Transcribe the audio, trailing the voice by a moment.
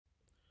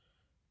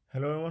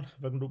Hello everyone,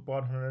 welcome to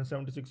part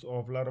 176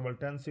 of Laravel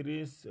 10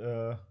 series,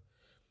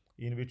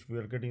 in which we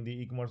are getting the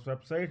e-commerce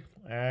website.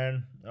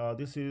 And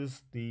this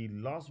is the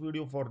last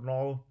video for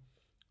now,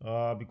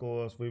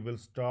 because we will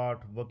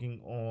start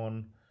working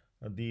on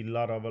the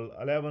Laravel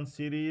 11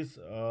 series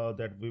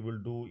that we will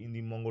do in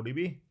the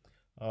MongoDB.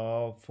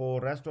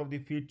 For rest of the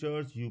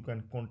features, you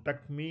can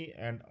contact me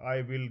and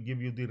I will give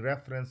you the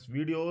reference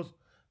videos,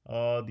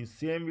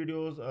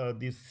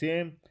 the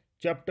same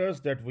chapters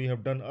that we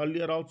have done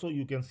earlier. Also,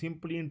 you can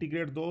simply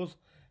integrate those,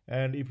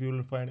 and if you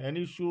will find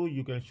any issue,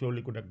 you can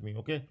surely contact me.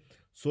 Okay,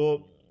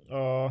 so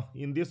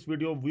in this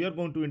video we are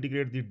going to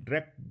integrate the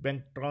direct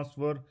bank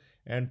transfer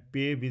and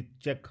pay with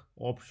check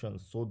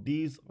options. So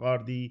these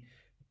are the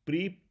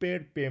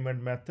prepaid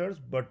payment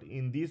methods, but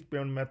in these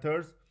payment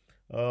methods,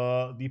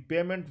 the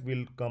payment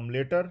will come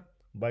later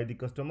by the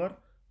customer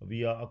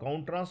via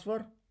account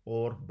transfer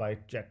or by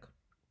check.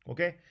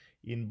 Okay,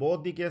 in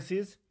both the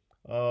cases,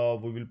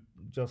 we will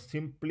just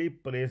simply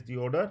place the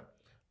order,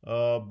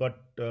 but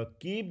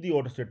keep the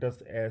order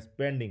status as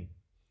pending.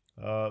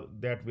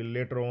 That will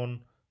later on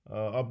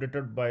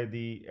updated by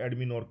the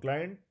admin or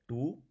client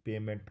to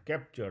payment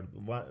captured.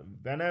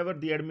 Whenever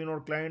the admin or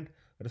client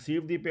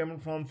receive the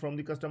payment from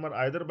the customer,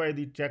 either by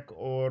the check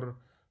or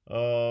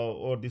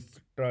this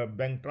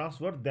bank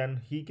transfer,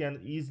 then he can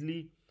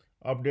easily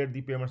update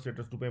the payment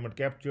status to payment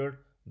captured,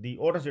 the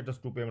order status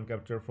to payment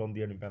capture from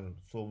the admin panel.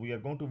 So we are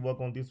going to work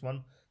on this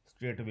one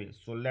straight away.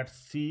 So let's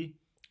see,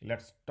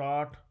 let's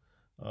start.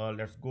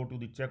 Let's go to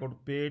the checkout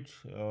page.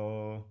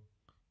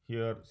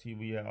 Here, see,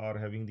 we are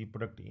having the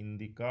product in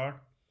the cart.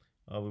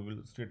 We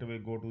will straight away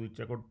go to the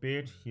checkout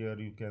page. Here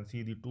you can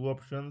see the two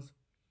options: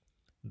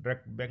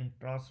 direct bank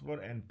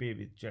transfer and pay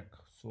with check.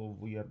 So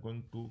we are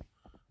going to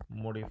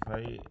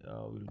modify,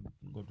 we'll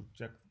go to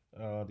check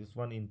this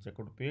one in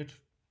checkout page.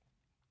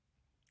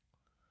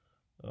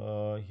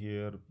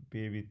 Here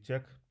pay with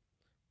check,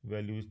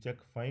 value is check,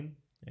 fine.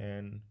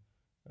 And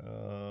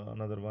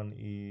another one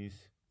is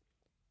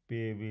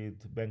pay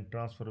with bank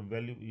transfer,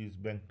 value is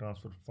bank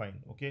transfer, fine.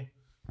 Okay,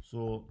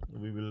 so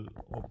we will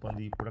open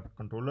the product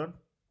controller,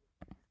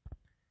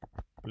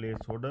 place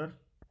order,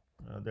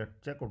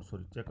 that checkout,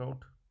 sorry, checkout,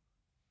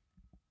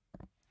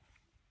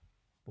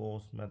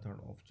 post method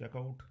of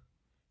checkout.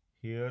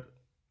 Here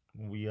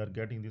we are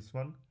getting this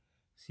one.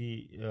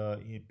 See,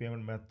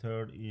 payment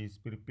method is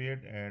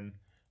prepaid and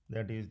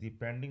that is the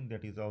pending,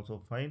 that is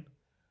also fine.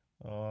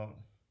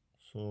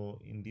 So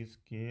in this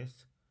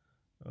case,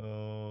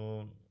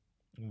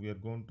 we are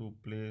going to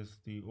place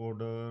the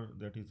order,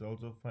 that is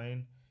also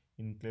fine.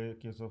 In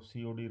case of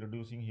COD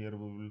reducing, here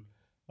we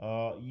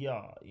will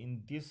yeah,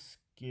 in this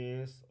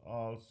case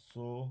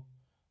also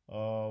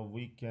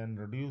we can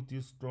reduce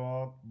this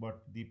stock,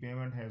 but the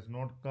payment has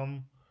not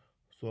come.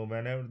 So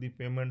whenever the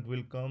payment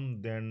will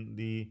come, then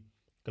the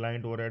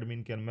client or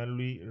admin can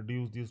manually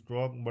reduce this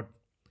stock. But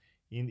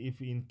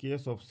if in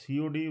case of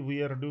COD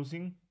we are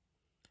reducing,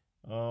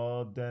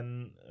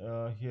 then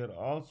here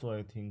also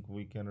I think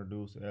we can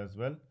reduce as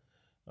well.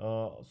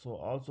 So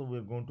also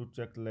we're going to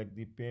check like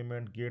the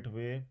payment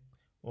gateway.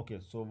 Okay,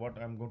 so what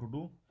I'm going to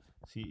do,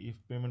 see, if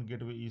payment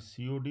gateway is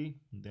COD,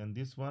 then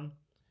this one,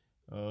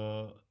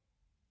 uh,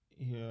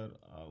 here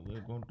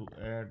we're going to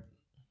add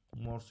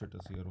more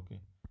status here.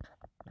 Okay,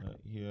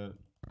 here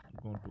I'm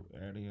going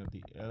to add here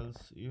the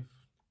else if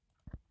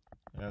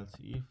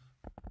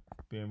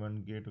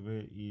payment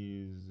gateway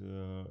is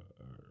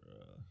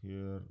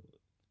here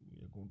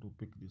we are going to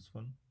pick this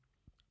one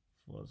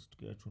first,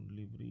 cash on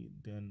delivery,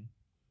 then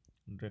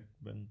direct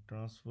bank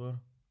transfer,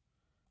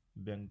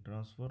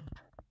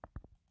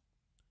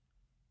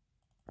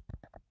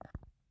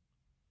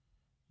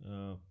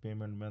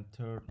 payment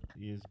method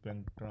is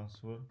bank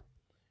transfer.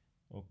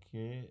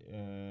 Okay,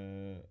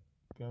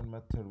 payment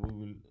method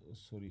we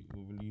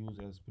will use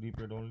as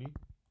prepaid only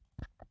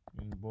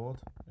in both,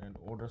 and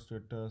order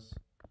status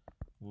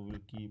we will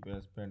keep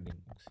as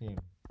pending, same.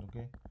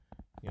 Okay,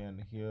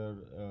 and here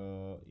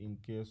in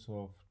case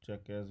of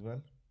check as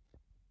well,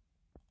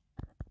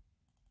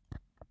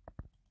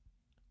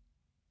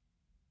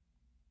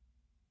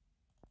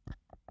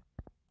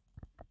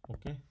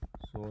 okay.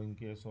 So in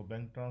case of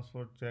bank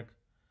transfer check,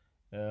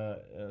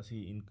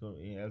 see, in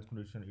else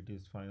condition it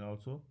is fine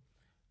also.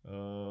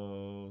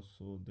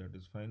 So that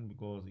is fine,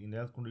 because in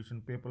else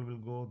condition PayPal will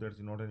go, that's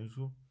not an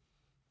issue.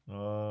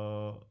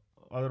 uh,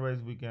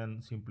 Otherwise we can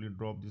simply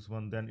drop this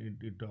one, then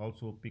it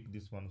also pick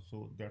this one,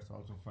 so that's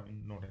also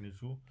fine, not an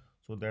issue.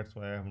 So that's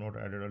why I have not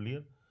added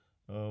earlier.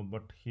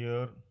 But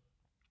here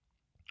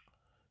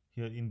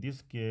in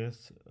this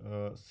case,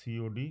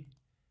 COD,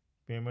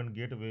 payment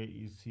gateway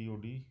is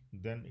COD,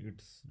 then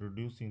it's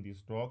reducing the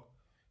stock.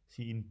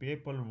 See, in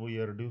PayPal we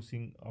are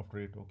reducing after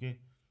it. Okay,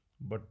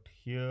 but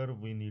here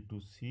we need to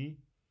see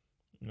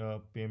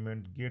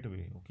payment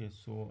gateway. Okay,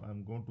 so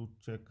I'm going to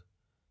check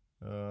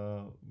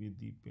with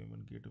the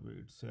payment gateway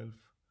itself.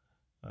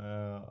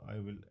 I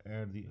will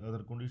add the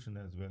other condition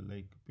as well,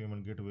 like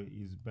payment gateway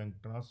is bank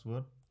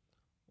transfer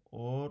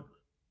or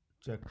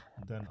check,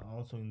 then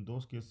also in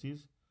those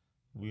cases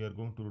we are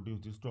going to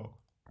reduce the stock.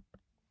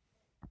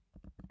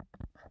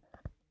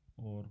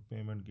 or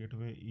payment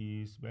gateway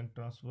is bank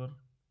transfer,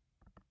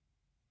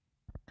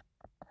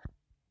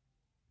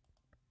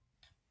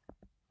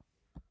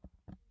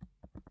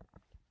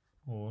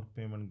 or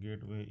payment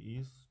gateway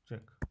is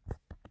check.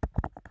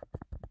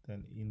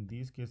 Then in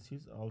these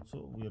cases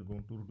also we are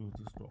going to reduce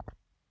the stock.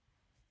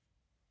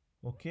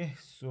 Okay,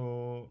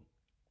 so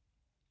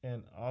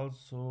and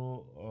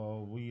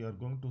also we are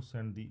going to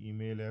send the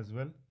email as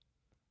well.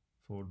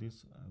 For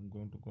this I'm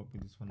going to copy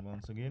this one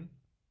once again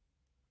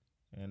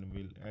and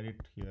we'll add it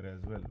here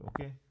as well.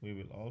 Okay, we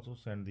will also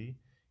send the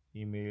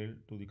email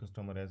to the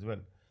customer as well.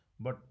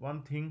 But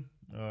one thing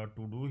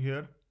to do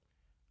here,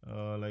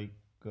 like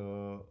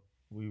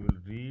we will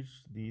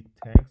reach the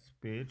thanks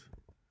page.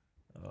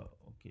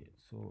 Okay,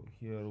 so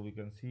here we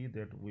can see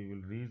that we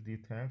will reach the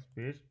thanks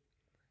page,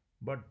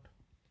 but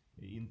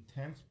in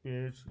thanks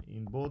page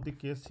in both the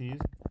cases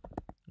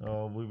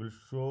we will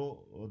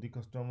show the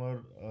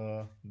customer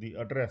the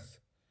address,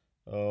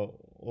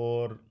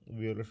 or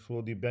we will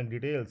show the bank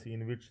details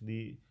in which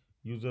the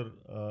user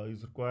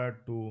is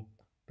required to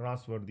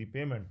transfer the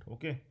payment.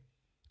 Okay,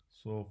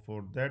 so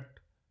for that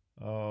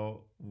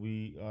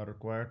we are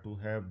required to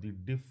have the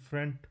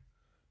different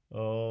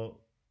uh,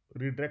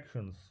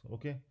 redirections.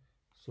 Okay,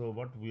 so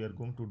what we are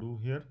going to do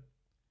here,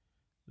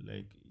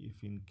 like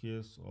if in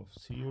case of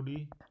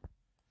COD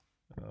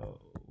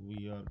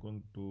we are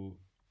going to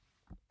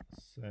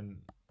send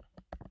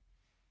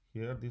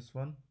here this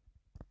one,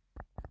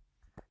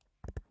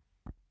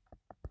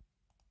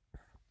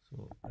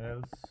 so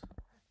else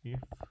if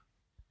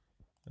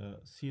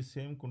see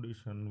same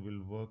condition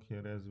will work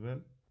here as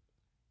well.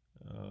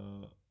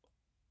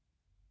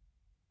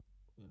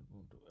 We're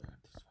going to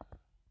add this one.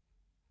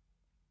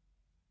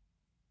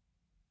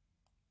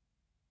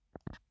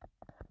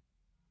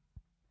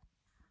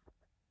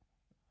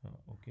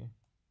 Okay,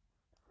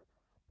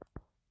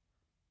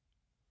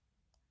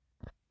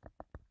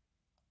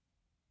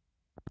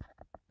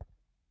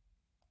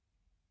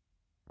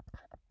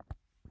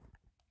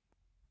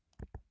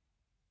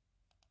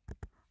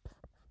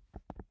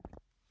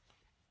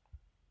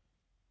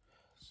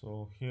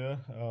 so here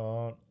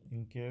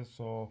in case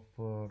of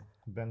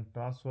bank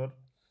transfer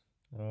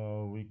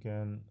we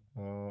can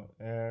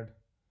add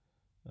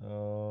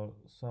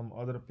some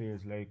other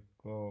page, like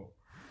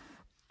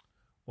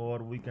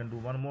or we can do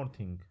one more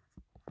thing.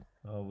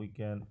 We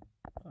can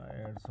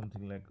add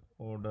something like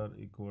order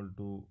equal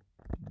to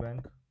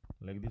bank,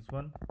 like this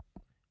one,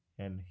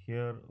 and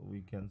here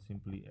we can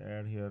simply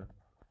add here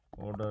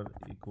order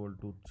equal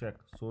to check,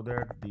 so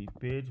that the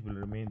page will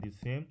remain the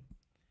same,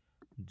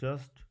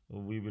 just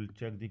we will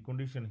check the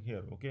condition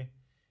here. Okay,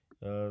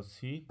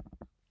 see,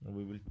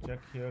 we will check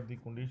here the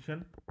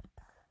condition,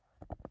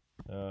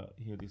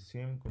 here the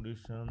same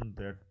condition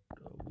that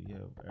we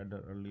have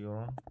added earlier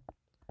on,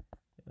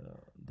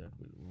 that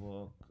will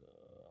work.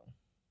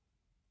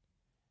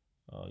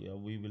 Yeah,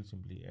 we will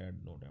simply add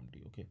node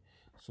empty. Okay,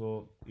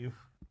 so if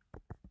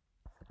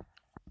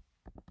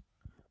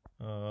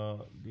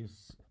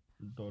this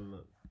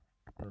dollar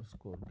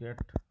underscore get,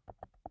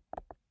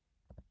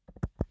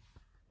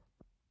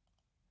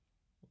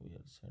 we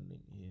are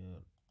sending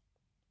here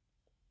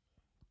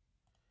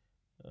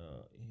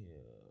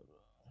here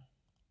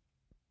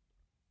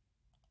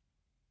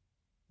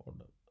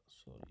order,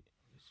 sorry,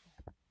 this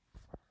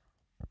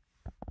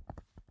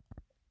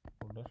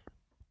order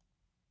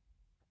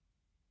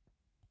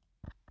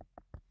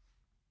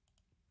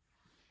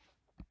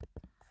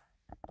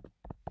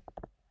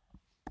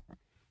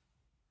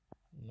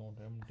not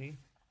empty,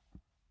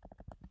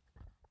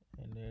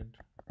 and add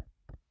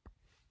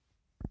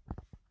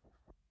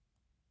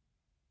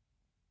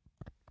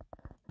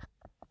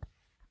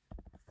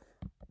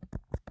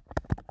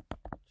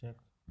check.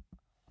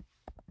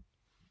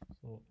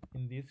 So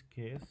in this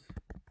case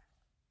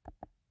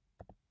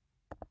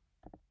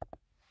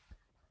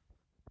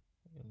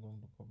we are going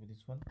to copy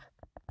this one,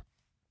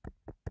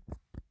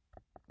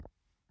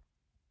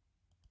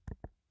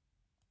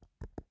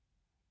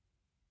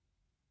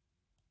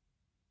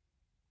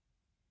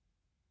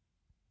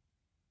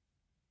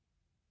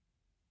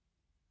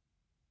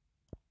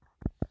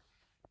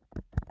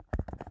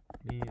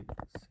 please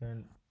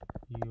send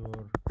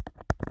your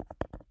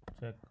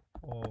check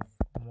of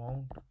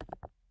amount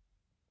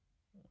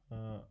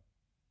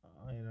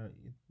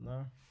itna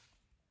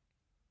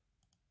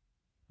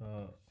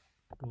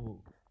to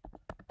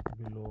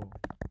below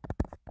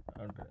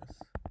address.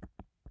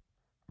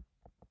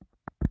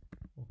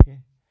 Okay,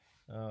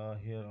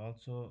 here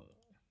also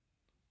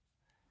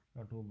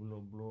to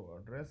below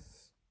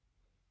address.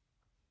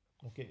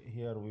 Okay,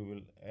 here we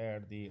will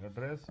add the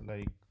address,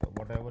 like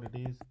whatever it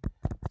is,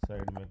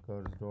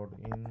 sidemakers dot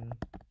in.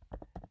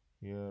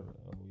 Here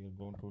we are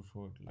going to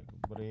show it like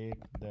break,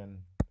 then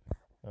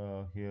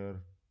here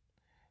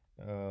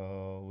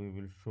we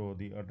will show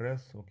the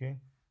address. Okay,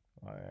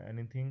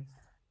 anything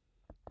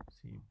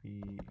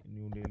CP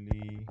New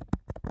Delhi,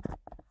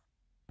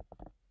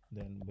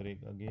 then break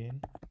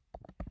again,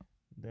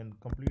 then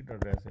complete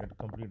address, add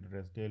complete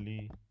address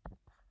Delhi,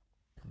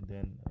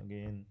 then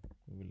again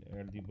we will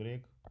add the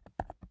break.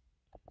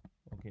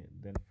 Okay,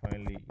 then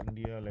finally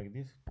India, like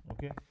this.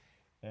 Okay,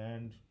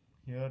 and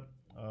here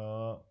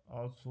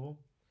also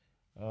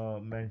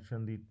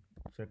mention the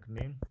check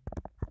name,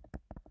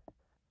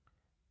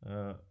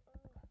 uh,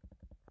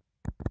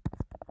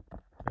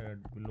 add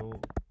below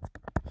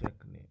check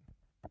name,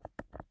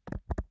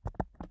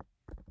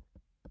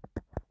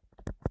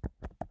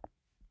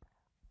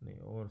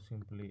 or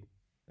simply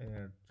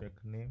add check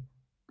name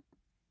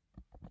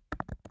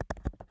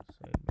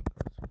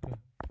sidebars. Okay,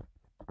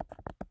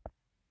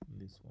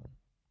 this one,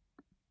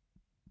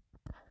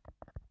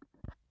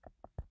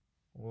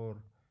 or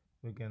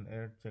we can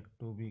add check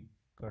to be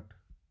cut,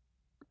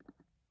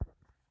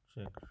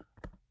 check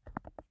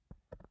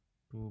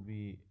to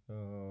be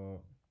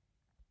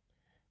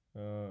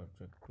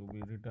check to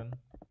be written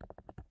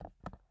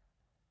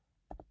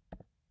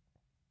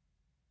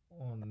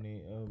on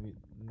with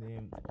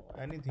name,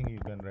 anything you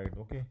can write.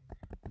 Okay,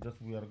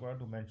 just we are going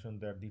to mention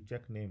that the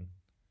check name.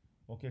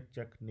 Okay,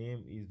 check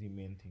name is the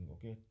main thing.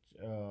 Okay,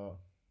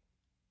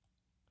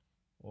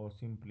 or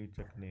simply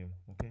check name.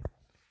 Okay,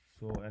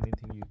 so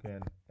anything you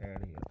can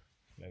add here,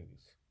 like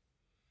this,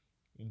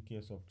 in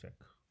case of check.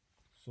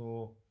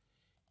 So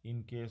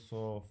in case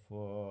of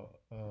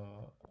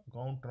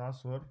account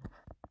transfer,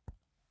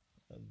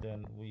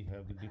 then we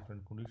have the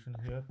different condition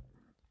here.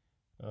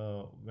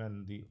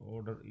 When the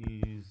order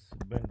is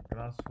bank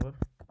transfer,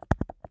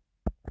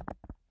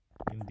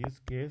 in this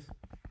case,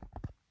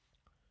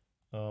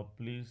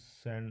 please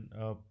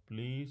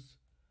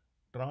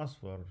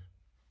transfer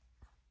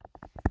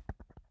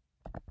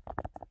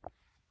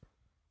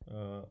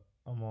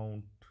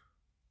amount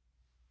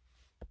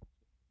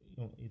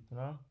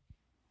itna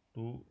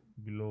to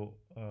below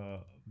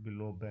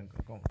below bank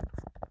account.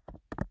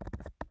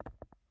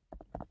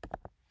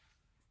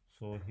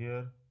 So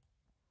here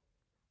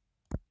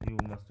you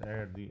must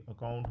add the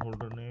account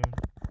holder name,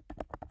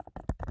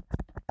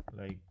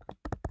 like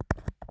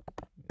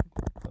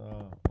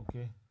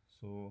okay,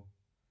 so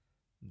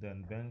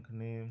then bank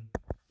name,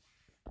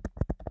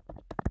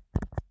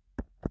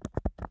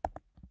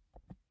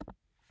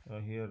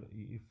 here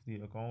if the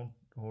account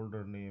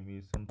holder name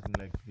is something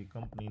like the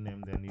company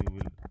name, then you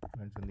will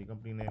mention the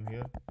company name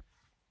here.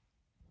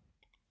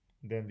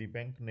 Then the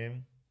bank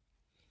name,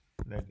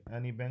 like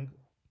any bank,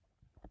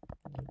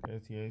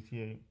 like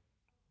ICICI.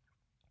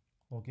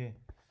 Okay,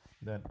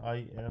 then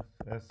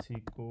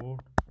IFSC code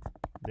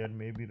that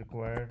may be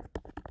required,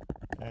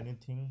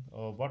 anything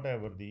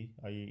whatever the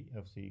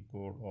IFSC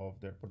code of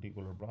that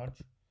particular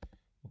branch.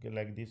 Okay,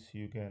 like this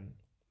you can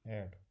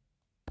add.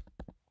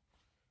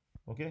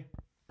 Okay,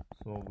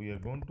 so we are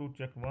going to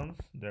check once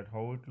that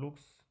how it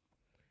looks,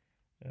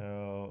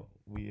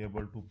 we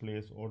able to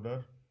place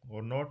order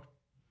or not.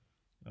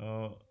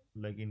 uh,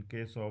 like in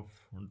case of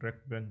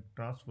direct bank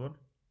transfer,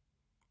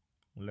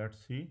 let's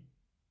see,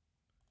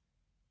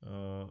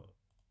 uh,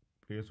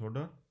 place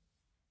order,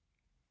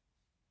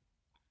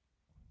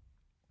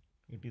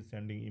 it is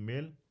sending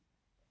email.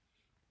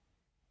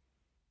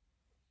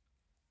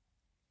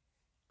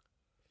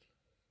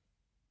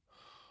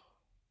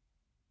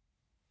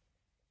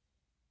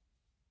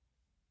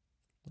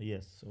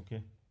 Yes,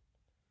 okay,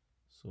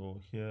 so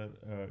here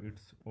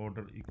it's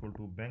order equal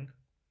to bank,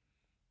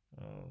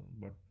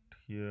 but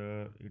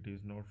here it is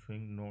not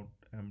showing, not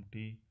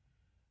empty,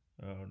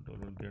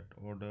 dollar get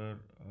order,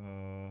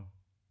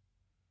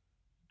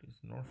 it is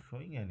not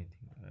showing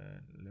anything.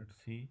 And let's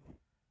see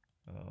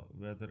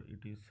whether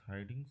it is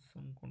hiding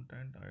some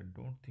content. I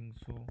don't think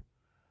so.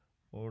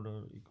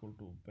 Order equal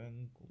to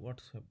bank,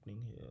 what's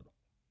happening here?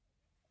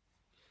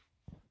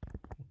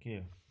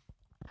 Okay,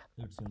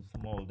 it's in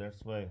small,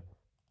 that's why.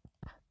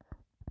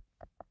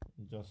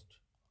 Just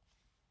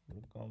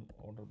become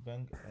order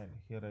bank, and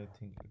here I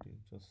think it is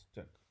just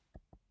check,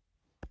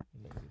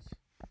 like this.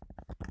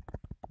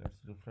 Let's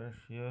refresh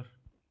here.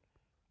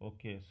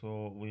 Okay,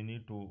 so we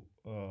need to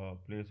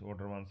place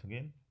order once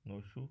again, no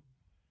issue,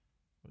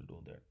 we'll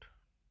do that.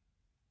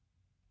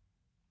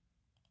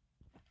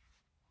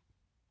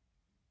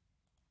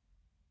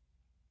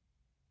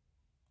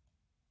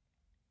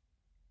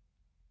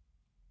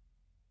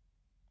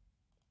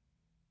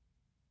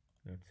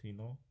 Let's see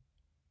now.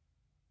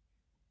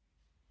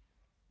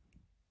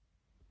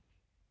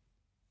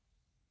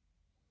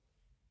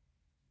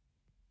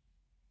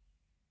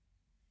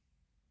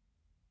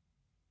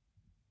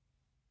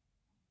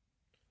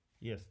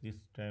 Yes, this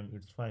time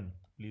it's fine.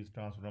 Please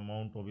transfer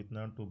amount of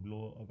Vietnam to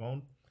below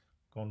account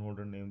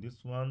holder name,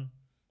 this one,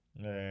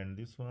 and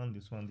this one,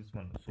 this one, this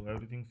one. So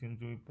everything seems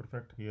to be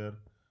perfect here.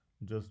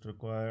 Just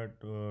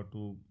required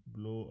to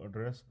below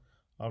address.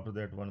 After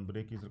that, one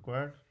break is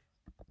required,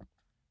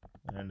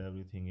 and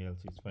everything else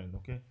is fine.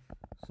 Okay,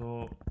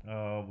 so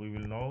we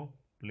will now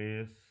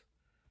place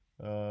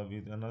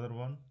with another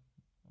one,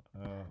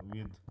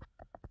 with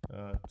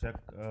check.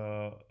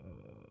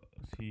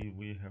 See,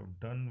 we have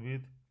done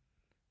with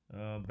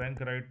bank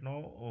right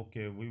now.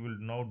 Okay, we will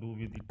now do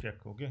with the check.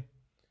 Okay,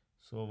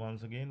 so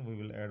once again we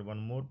will add one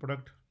more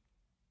product.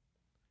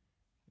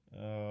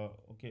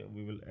 Okay,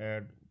 we will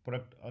add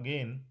product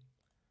again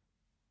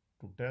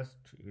to test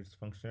its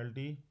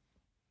functionality,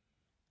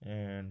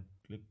 and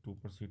click to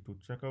proceed to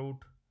checkout,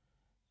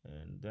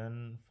 and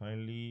then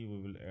finally we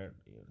will add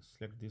here,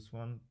 select this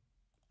one,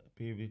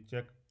 pay with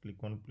check, click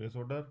on place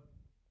order.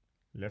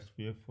 Let's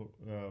wait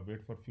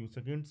for few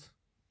seconds.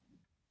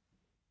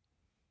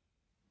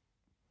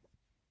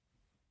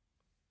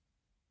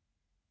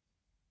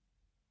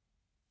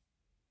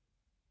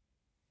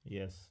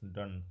 Yes,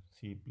 done.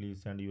 See,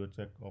 please send your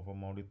check of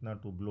amount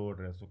itna to below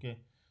address. Okay,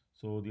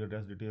 so the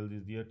address details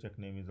is there, check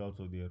name is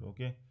also there.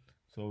 Okay,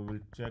 so we'll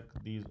check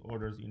these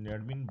orders in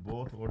admin,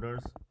 both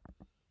orders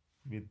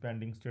with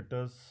pending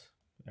status.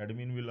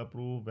 Admin will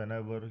approve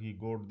whenever he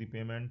got the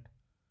payment,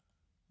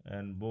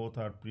 and both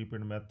are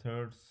prepaid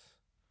methods.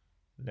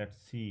 Let's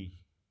see.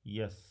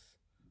 Yes,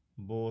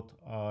 both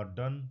are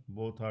done,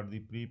 both are the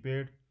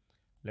prepaid.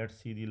 Let's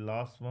see the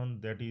last one,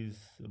 that is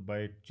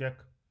by check.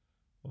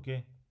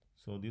 Okay,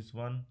 so this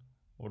one,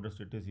 order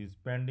status is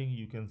pending.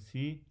 You can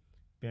see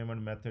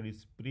payment method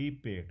is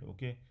prepaid.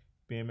 Okay,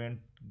 payment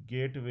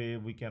gateway,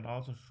 we can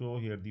also show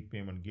here the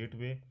payment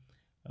gateway.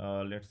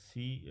 Let's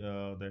see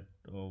that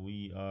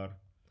we are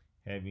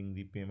having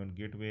the payment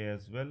gateway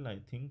as well, I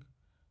think.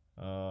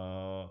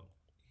 uh,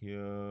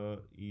 Here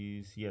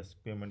is, yes,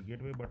 payment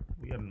gateway, but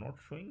we are not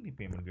showing the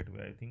payment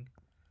gateway, I think.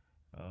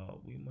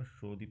 We must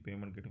show the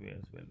payment gateway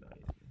as well.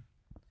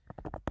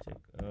 Check.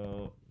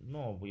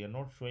 No, we are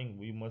not showing.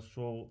 We must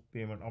show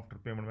payment after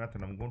payment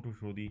method. I'm going to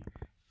show the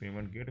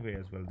payment gateway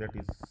as well. That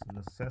is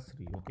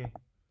necessary. Okay.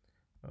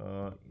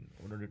 In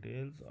order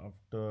details,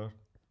 after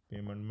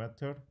payment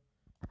method,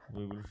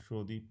 we will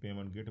show the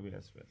payment gateway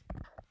as well.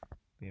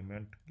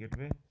 Payment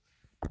gateway.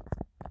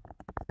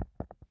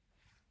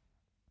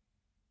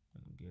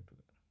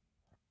 Gateway.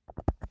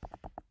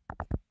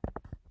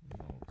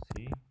 Now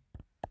see.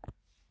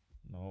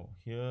 Now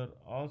here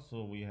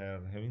also we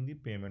are having the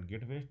payment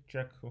gateway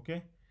check.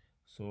 Okay,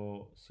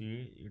 so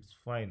see, it's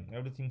fine,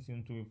 everything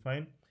seems to be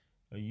fine.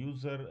 A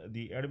user,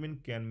 the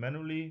admin can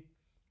manually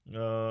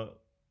uh,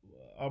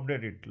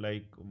 update it,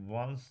 like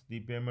once the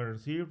payment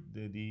received,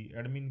 the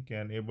admin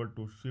can able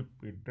to ship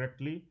it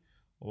directly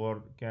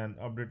or can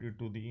update it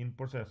to the in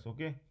process.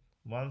 Okay,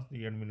 once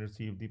the admin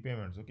receive the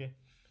payments. Okay,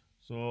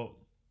 so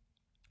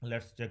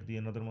let's check the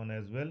another one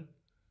as well,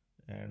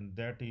 and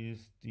that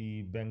is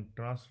the bank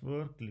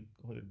transfer. Click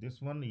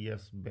this one.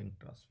 Yes, bank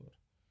transfer.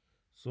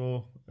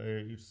 So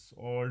it's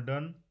all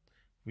done.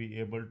 We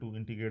able to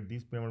integrate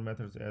these payment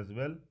methods as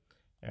well.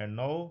 And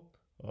now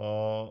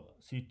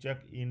see,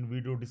 check in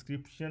video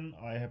description,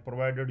 I have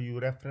provided you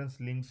reference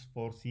links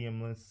for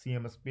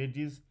CMS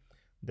pages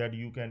that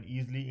you can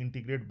easily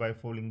integrate by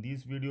following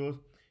these videos.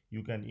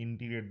 You can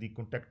integrate the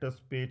contact us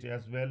page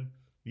as well.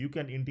 You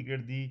can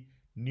integrate the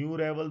new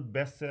Laravel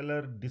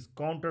bestseller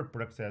discounted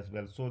products as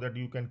well, so that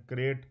you can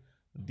create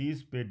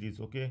these pages.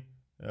 Okay,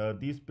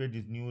 these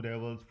pages, new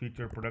Laravel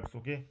featured products.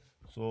 Okay,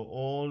 so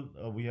all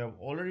we have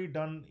already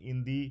done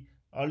in the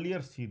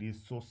earlier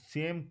series, so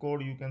same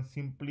code you can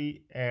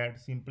simply add,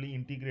 simply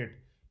integrate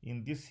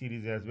in this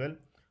series as well.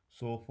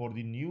 So for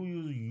the new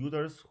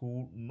users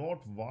who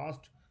not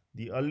watched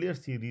the earlier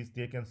series,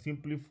 they can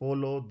simply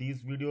follow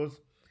these videos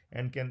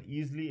and can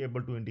easily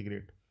able to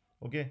integrate.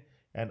 Okay,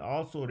 and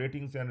also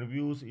ratings and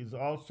reviews is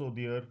also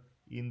there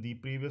in the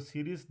previous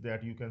series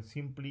that you can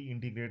simply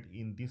integrate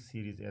in this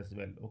series as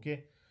well.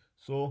 Okay,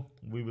 so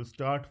we will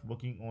start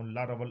working on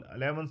Laravel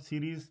 11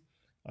 series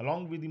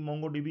along with the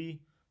MongoDB.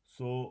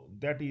 So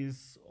that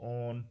is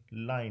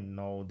online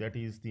now, that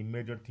is the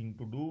major thing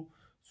to do.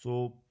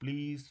 So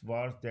please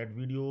watch that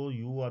video,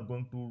 you are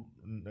going to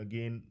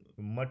gain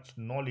much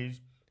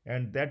knowledge,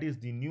 and that is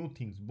the new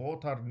things,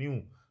 both are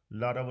new,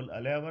 Laravel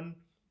 11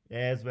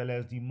 as well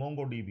as the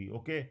MongoDB.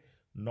 Okay,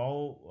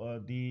 now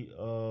the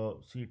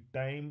see,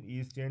 time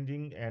is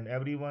changing and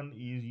everyone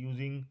is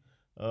using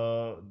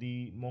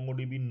the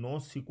MongoDB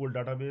NoSQL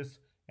database,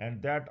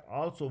 and that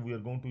also we are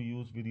going to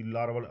use with the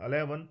Laravel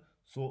 11.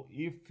 So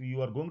if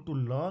you are going to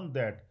learn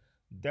that,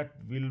 that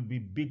will be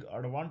big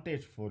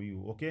advantage for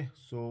you. Okay,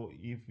 so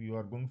if you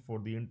are going for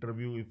the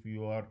interview, if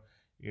you are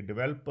a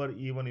developer,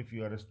 even if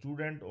you are a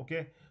student.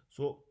 Okay,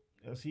 so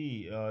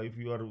see, if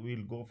you are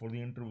will go for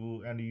the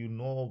interview and you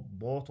know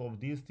both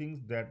of these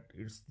things, that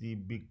it's the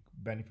big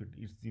benefit,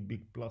 it's the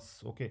big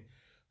plus. Okay,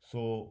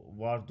 so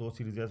watch those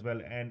series as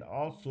well, and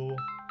also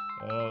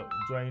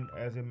join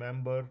as a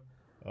member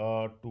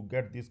to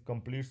get this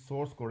complete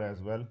source code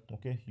as well.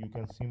 Okay, you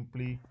can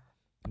simply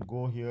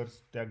go here,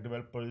 stack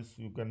developers,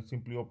 you can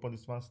simply open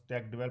this one,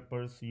 stack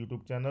developers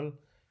YouTube channel,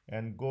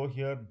 and go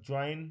here,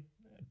 join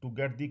to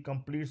get the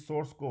complete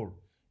source code,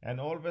 and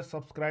always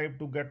subscribe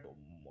to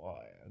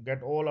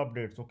get all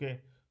updates.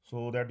 Okay,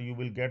 so that you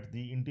will get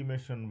the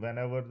intimation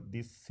whenever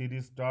this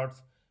series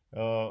starts.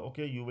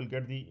 Okay, you will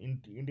get the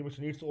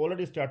intimation, it's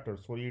already started,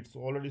 sorry, it's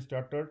already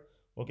started.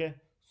 Okay,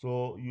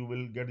 so you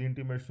will get the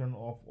intimation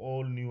of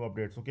all new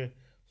updates. Okay,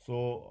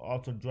 so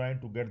also join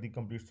to get the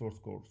complete source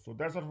code. So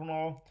that's all for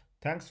now.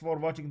 Thanks for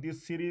watching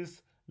this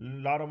series,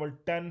 Laravel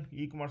 10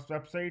 e-commerce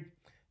website.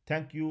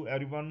 Thank you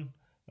everyone.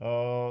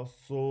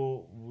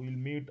 So we'll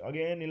meet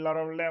again in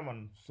Laravel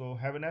 11. So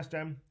have a nice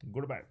time.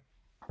 Goodbye.